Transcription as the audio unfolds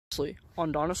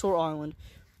On Dinosaur Island,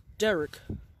 Derek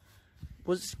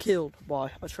was killed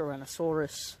by a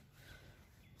Tyrannosaurus.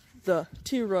 The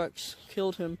T-Rex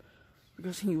killed him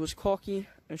because he was cocky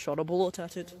and shot a bullet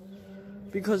at it.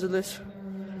 Because of this,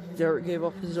 Derek gave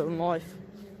up his own life.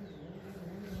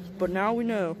 But now we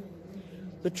know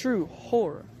the true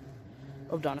horror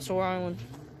of Dinosaur Island.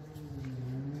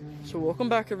 So welcome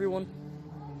back, everyone,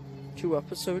 to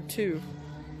episode 2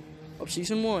 of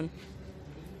season 1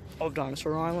 of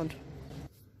Dinosaur Island.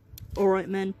 Alright,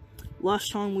 men,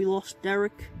 last time we lost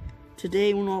Derek.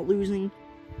 Today we're not losing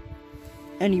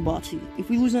anybody. If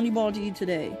we lose anybody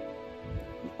today,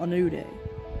 a new day.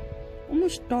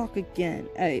 Almost dark again.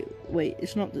 Hey, wait,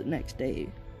 it's not the next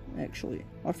day, actually.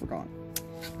 I forgot.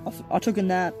 I took a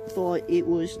nap, thought it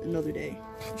was another day.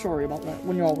 Sorry about that,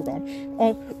 when y'all were gone.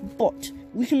 But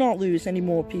we cannot lose any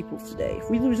more people today.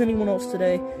 If we lose anyone else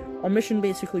today, our mission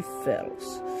basically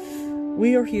fails.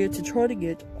 We are here to try to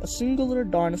get a singular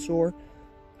dinosaur,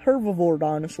 herbivore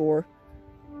dinosaur,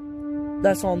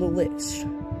 that's on the list.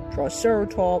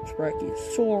 Triceratops,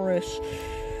 Brachiosaurus,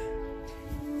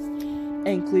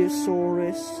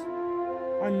 Ankylosaurus.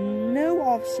 I know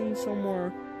I've seen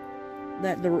somewhere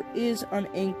that there is an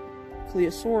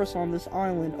Ankylosaurus on this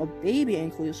island, a baby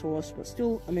Ankylosaurus, but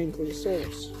still an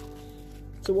Ankylosaurus.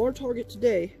 So our target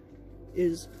today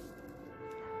is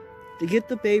to get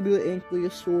the baby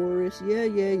Ankylosaurus.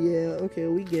 Yeah, okay,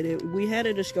 we get it. We had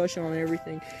a discussion on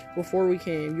everything before we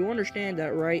came. You understand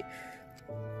that, right?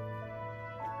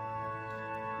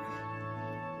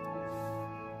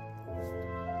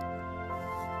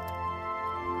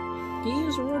 He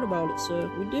is right about it, sir.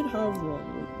 We did have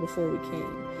one before we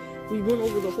came. We went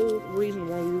over the whole reason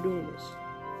why we were doing this.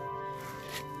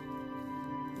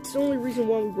 It's the only reason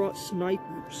why we brought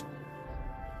snipers.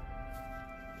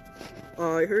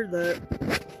 I heard that.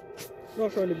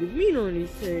 Not trying to be mean or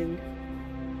anything.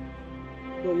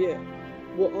 But yeah.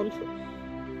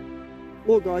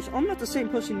 Well, guys, I'm not the same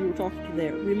person you were talking to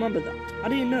there. Remember that. I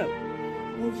didn't know.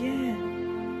 Oh, yeah.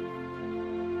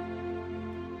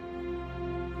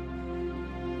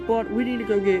 But we need to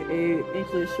go get a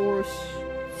Ankylosaurus.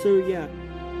 So yeah.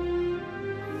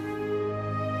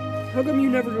 How come you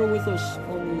never go with us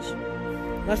on these?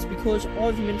 That's because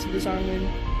I've been to this island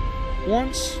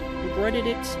once, regretted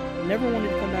it, never wanted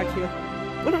to come back here.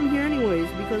 But I'm here anyways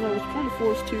because I was kind of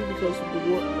forced to because of the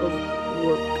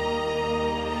work.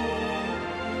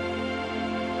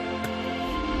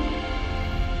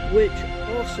 Which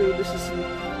also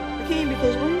I came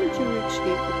because I wanted to escape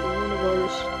the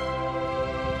coronavirus.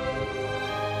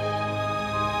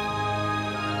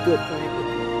 Good plan,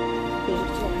 because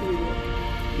it's not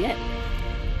here yet.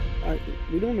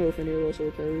 We don't know if any of us are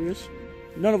carriers.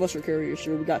 None of us are carriers,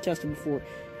 sure. We got tested before.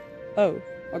 Oh,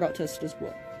 I got tested as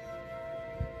well.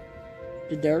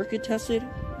 Did Derek get tested?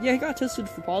 Yeah, he got tested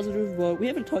for positive, but we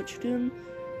haven't touched him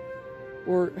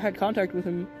or had contact with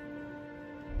him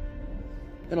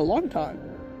in a long time.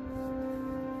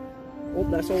 Oh,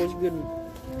 that's always a good one.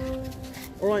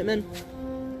 Alright, men.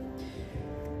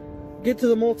 Get to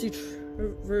the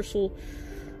multi-traversal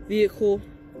vehicle.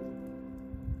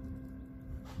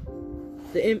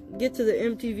 Get to the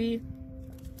MTV,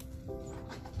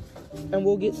 and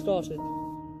we'll get started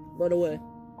right away.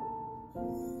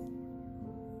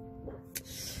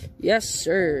 Yes,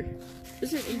 sir.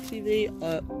 This is MTV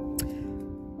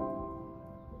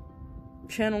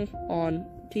channel on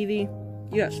TV.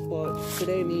 Yes, but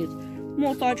today means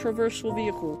multi-traversal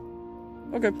vehicle.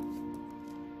 Okay.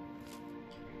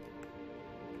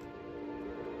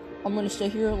 I'm gonna stay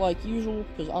here like usual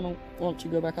because I don't want to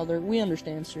go back out there. We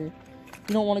understand, sir.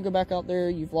 You don't want to go back out there.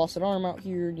 You've lost an arm out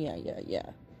here. Yeah.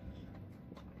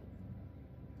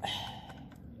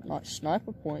 Nice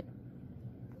sniper point.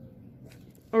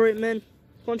 Alright, men.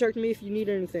 Contact me if you need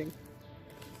anything.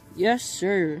 Yes,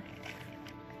 sir.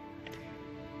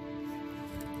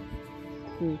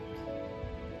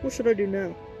 What should I do now?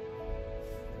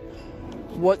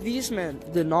 What these men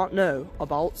did not know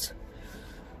about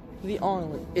the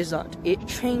island is that it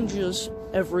changes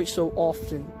every so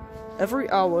often. Every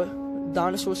hour,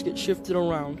 dinosaurs get shifted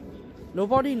around.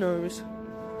 Nobody knows,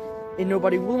 and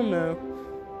nobody will know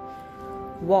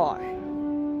why.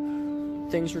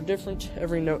 Things are different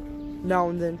every now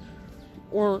and then,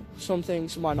 or some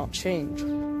things might not change.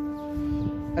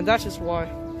 And that is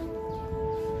why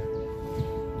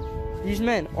these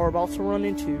men are about to run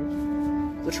into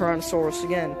the Tyrannosaurus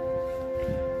again,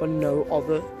 but no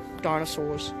other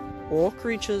dinosaurs or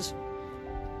creatures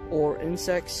or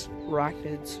insects,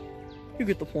 arachnids. You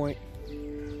get the point.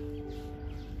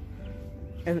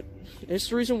 And it's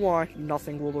the reason why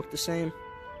nothing will look the same.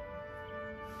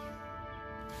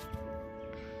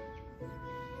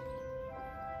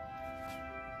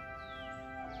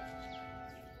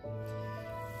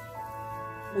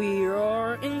 We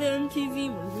are in the MTV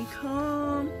when we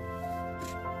come.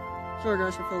 Sorry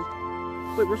guys, I fell.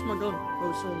 Wait, where's my gun? Oh,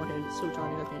 it's still in my hand. It's so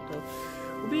tiny, I can't tell.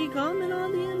 We'll be coming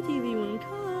on the MTV when we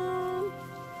come.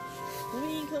 We'll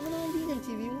be coming on the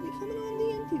MTV. We'll be coming on the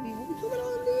MTV. We'll be coming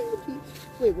on the MTV.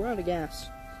 Wait, we're out of gas.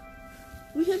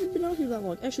 We haven't been out here that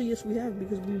long. Actually, yes, we have,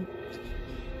 because we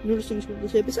noticed things with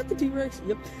this hip. Is that the T-Rex?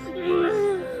 Yep.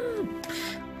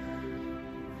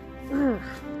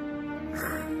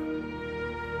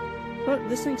 But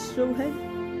this thing's so heavy,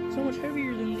 so much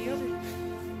heavier than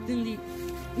the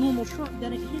normal truck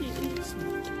that it hit it, and it's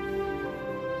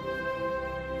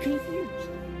confused.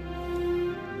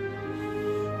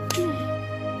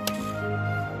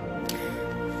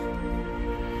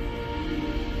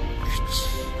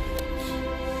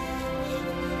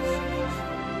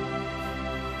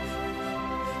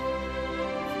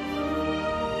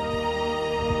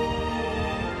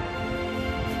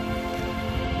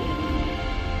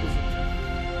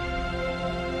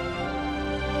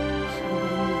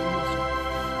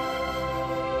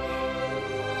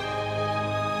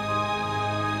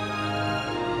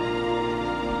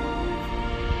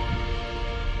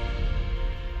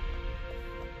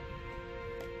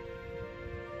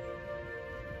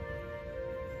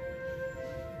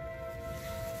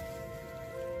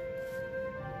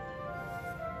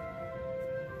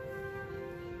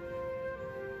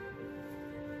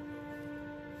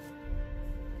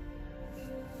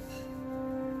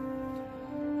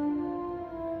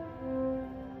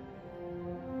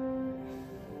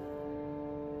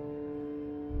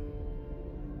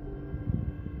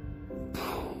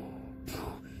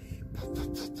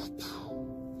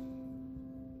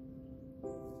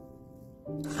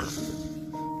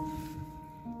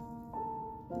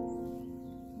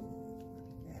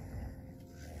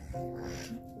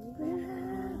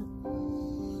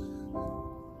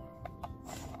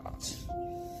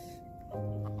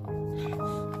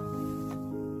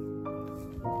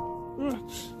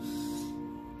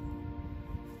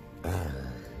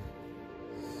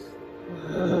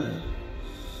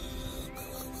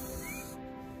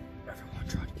 Everyone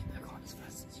try to get back on as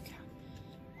fast as you can.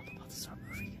 I'm about to start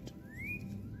moving it.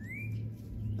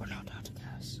 We're not out of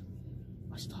gas.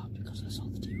 I stopped because I saw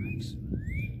the T-Rex.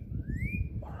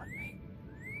 Alright, mate.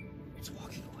 It's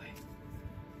walking away.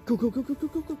 Go, go, go, go, go,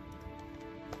 go, go.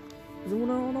 Everyone,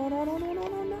 no, no, no, no, no, no,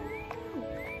 no, no.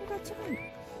 I got time.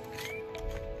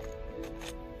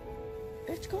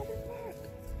 It's coming back.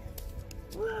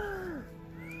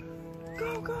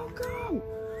 Go, go, go.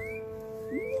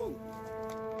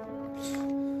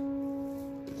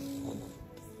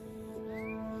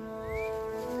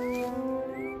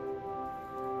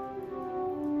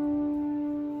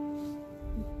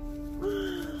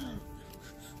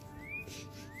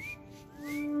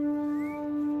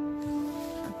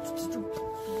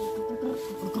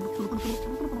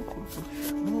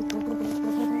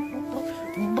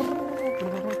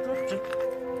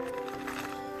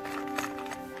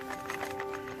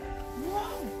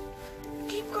 Whoa.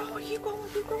 Keep going, keep going,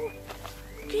 keep going.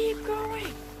 Keep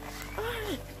going.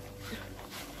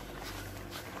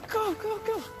 Go, go,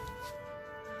 go.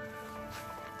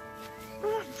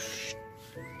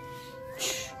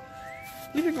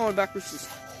 You've been going backwards this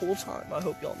whole time. I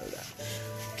hope y'all know that.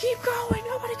 Keep going.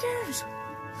 Nobody cares.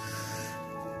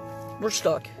 We're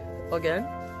stuck. Again?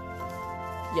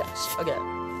 Yes, again.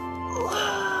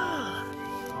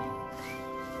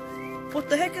 What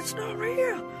the heck? It's not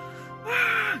real.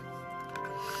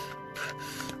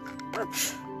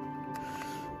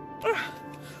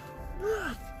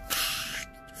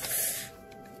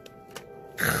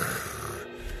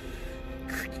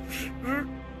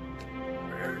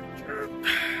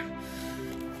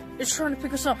 It's trying to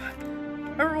pick us up.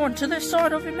 Everyone to this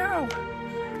side of it now.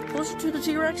 Closer to the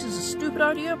T-Rex is a stupid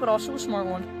idea, but also a smart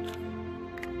one.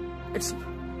 I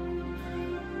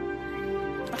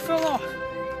fell off.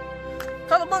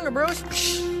 Cowabunga, bros.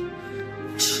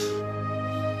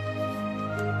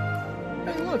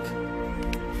 Hey, look.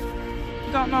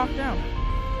 He got knocked down.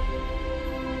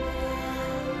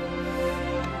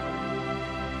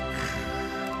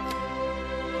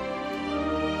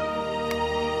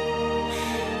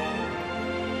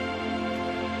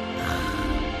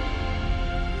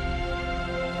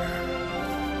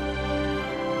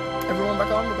 Everyone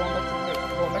back on, we're going back to the base.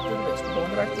 We're going back to the base. We're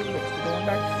going back to the base.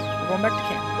 We're going back to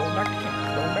camp. We're going back to camp.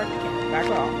 We're going back to camp. Back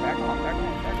on, back on, back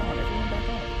on, back on. Everyone back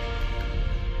on.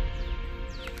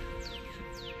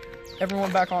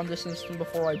 Everyone back on this instant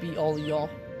before I beat all of y'all.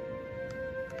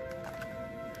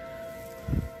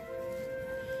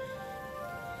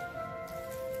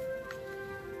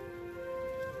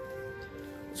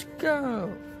 Let's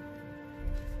go.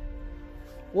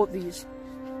 what these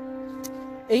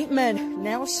 8 men,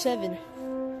 now 7,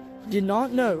 did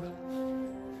not know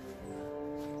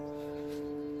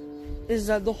is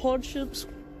that the hardships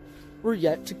were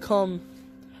yet to come.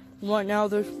 Right now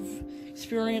they're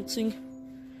experiencing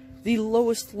the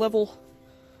lowest level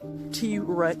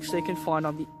T-Rex they can find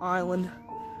on the island,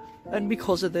 and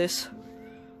because of this,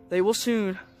 they will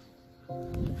soon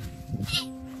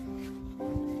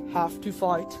have to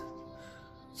fight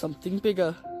something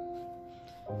bigger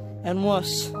and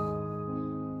worse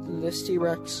than this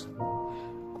T-Rex.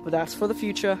 But that's for the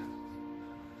future.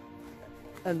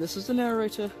 And this is the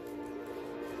narrator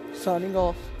signing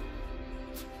off.